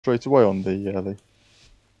straight away on the alley.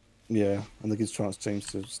 Yeah, and that gives chance James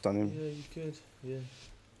to stun him. Yeah, you could. Yeah.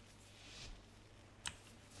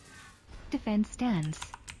 Defense stance.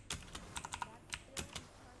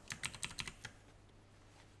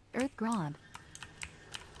 Earth Grob.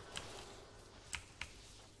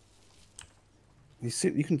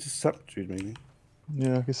 You can just sap Jude maybe.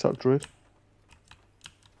 Yeah, I guess that druid.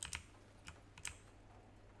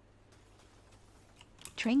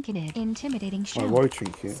 Trinketed. Intimidating My shout. Warrior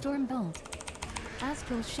Trinket. Storm Bolt.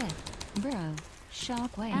 Astral Shift. Burrow.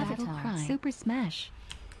 Shockwave. Avatar. Cry. Super Smash.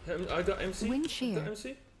 I got MC. Wind I Shear. got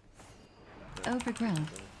MC.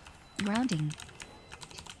 Overgrowth. Grounding.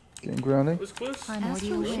 Getting grounding. It was close.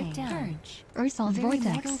 Primordial Wave. Purge. Ursol's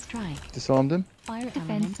Vortex. Strike. Disarmed him. Fire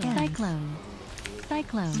Defense Stance. Cyclone.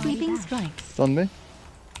 Cyclone. Sweeping Strikes. Stunned me.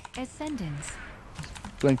 Ascendance.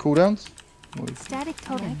 Playing cooldowns. Static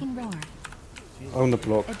Totem. Dragon Roar. On the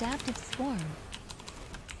block. Adaptive Swarm.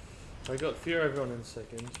 I got fear everyone in a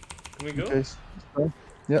second. Can we go? Okay.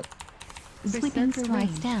 Yep. Sweeping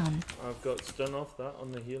Strikes down. I've got stun off that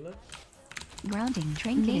on the healer. Grounding.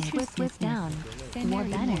 Trinket. Swift down. War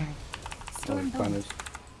Banner. Storm Bolt. Banners.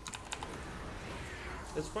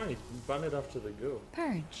 It's fine. Ban it after they go.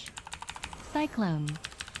 Purge. Cyclone.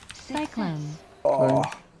 Cyclone. Oh,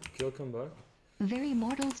 Kill come back. Very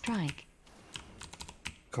Mortal Strike.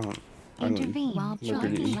 can't. Hang on. Intervene. Wild Charge.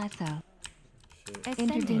 Mobility. Lasso. Shit.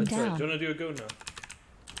 Intervene That's right. down. Do you want to do a go now?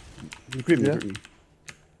 You grip me, Yeah. grip me.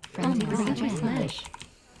 Frenzy Ranger Smash.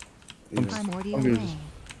 Yes. Primordial I'm gonna Wave.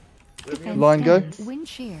 Defense Line go. stance. Wind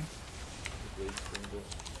Shear.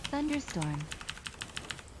 Thunderstorm.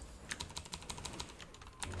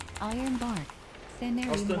 Iron Bark. I'll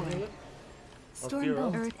Scenario stun War. healer. Storm fear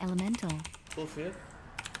Bolt. off. Earth Elemental. Full fear.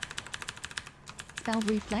 Spell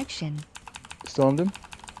Reflection. Stunned him.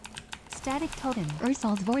 Static Totem.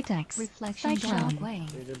 Ursol's Vortex. Reflection. Cyclone.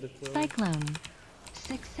 They did the throw. Cyclone.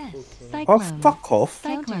 Success. Oh, Oh, Cyclone. fuck off.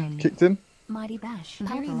 Cyclone. Kicked him. Mighty Bash.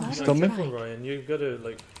 Very Nice Mortal Stun me. careful, Strike. Ryan. You've got to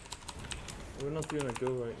like. We're not doing a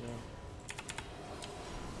go right now.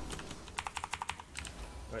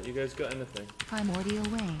 Right, you guys got anything? Primordial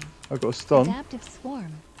Wave. I got a stun. Adaptive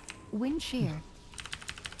Swarm. Wind Shear.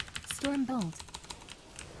 Storm Bolt.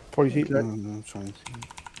 Probably heat. Okay. No, I'm trying to.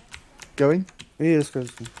 Going. Yeah, let's go.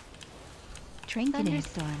 Trinketed.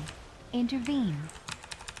 Thunderstorm. Intervene.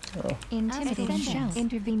 Oh. Intimidating Shout.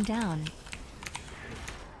 Intervene down.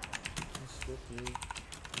 Let's swap you.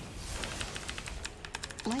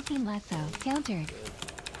 Lightning Lasso. Countered.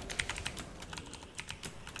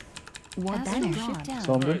 War Banner. Shift down.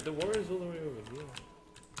 Stunned him. Alright, the warrior's all the way over here.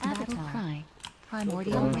 Avatar. Cry.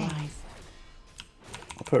 Primordial Alright. Rise.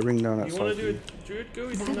 I'll put a ring down You outside. want to do you. a druid go?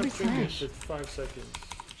 You Super don't have trinkets Smash. for 5 seconds.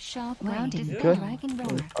 Shock. Grounding. Okay. Dragon Roar.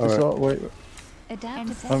 Alright. Disar- wait.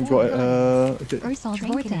 Adaptive I haven't got it. Okay. Ursol's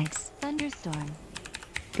Vortex. Thunderstorm.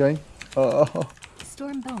 Going.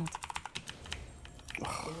 Storm Bolt. Come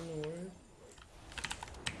on, the warrior.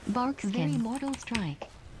 Barkskin. Very Mortal Strike.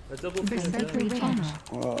 A double kill Berserker down. Rage.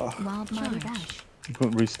 Oh, Wild Mighty Bash. You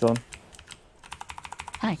couldn't restun.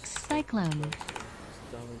 Hex. Cyclone.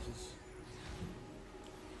 Damages.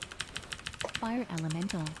 Fire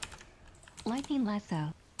Elemental. Lightning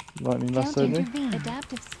Lasso. Lightning Count lasso me. intervene.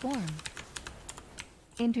 Adaptive Swarm.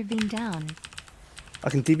 Intervene down. I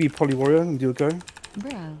can DB Poly Warrior and do a go.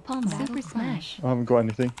 Burrow. Palm Super Smash. I haven't got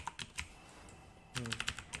anything.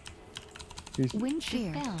 He's Wind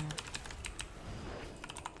Shear.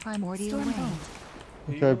 Primordial Wave.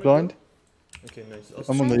 Who you okay. want me to Blind. go? Okay, nice. I'll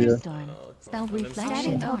I'm on the. Thunderstorm. Oh, Spell let me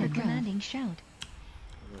Reflection. see. Over Commanding Shout.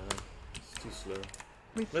 Nah, it's too slow.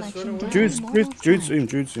 Reflection away. down. Jude's Mortal Jude's Strike. zoom,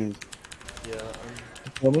 Jude's zoom. Yeah,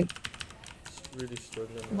 Tell me. I'm really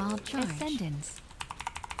struggling. right Wild now. Charge. Ascendance.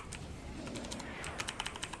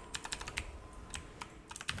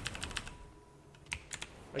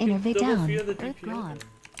 I can Innervate double down. fear the Earth DPS Grob.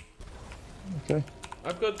 then. Okay.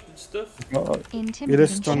 I've got stuff. Oh, Yeah, let's Intimidating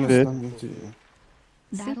stun Shout. this.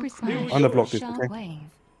 Super Who Smash. was On the yours? block this, okay? Shockwave.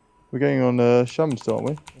 we're getting on Shams, aren't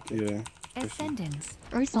we? Yeah. Ascendance.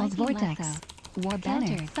 Ursol's Vortex. War Banner.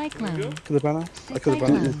 Here we Cyclone. go. Kill the banner. I kill the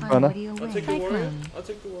banner. Banner. Primordial I'll Wave. take the warrior. Cyclone. I'll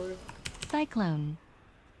take the warrior. Cyclone.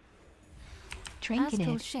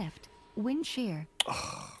 Trinketed. Shift. Wind Shear.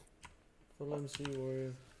 Full MC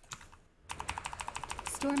warrior.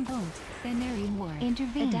 Storm Bolt. Scenario War.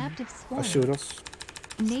 Intervene. Adaptive I Swarm. shield us.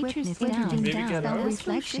 Nature's down. Maybe Down. get Spell ours.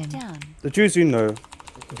 Reflection. Down. The Jude's zoom though.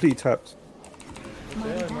 Completely tapped. Yeah,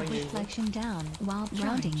 Mighty mind you. Reflection down. Wild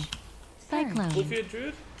Grounding. Full Cyclone. fear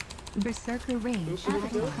druid. Berserker Rage. Full Avatar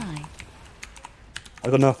fear. Cry. I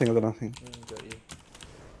got nothing. I got nothing. Got you.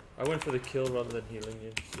 I went for the kill rather than healing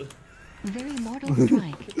you. So. Very mortal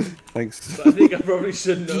strike. Thanks. But I think I probably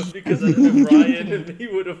shouldn't have because I don't know Ryan and me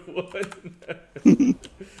would have won.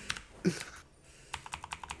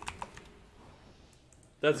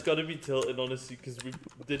 That's got to be tilted, honestly, because we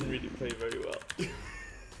didn't really play very well.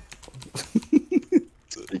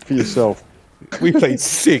 Speak for yourself. We played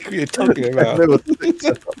sick. What are you talking about? We're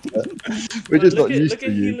just not Look used at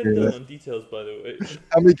to you. Heal and Done on details, by the way.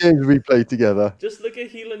 How many games have we played together? Just look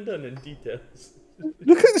at Heal and Done in details.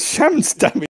 Look at the Sham's damage.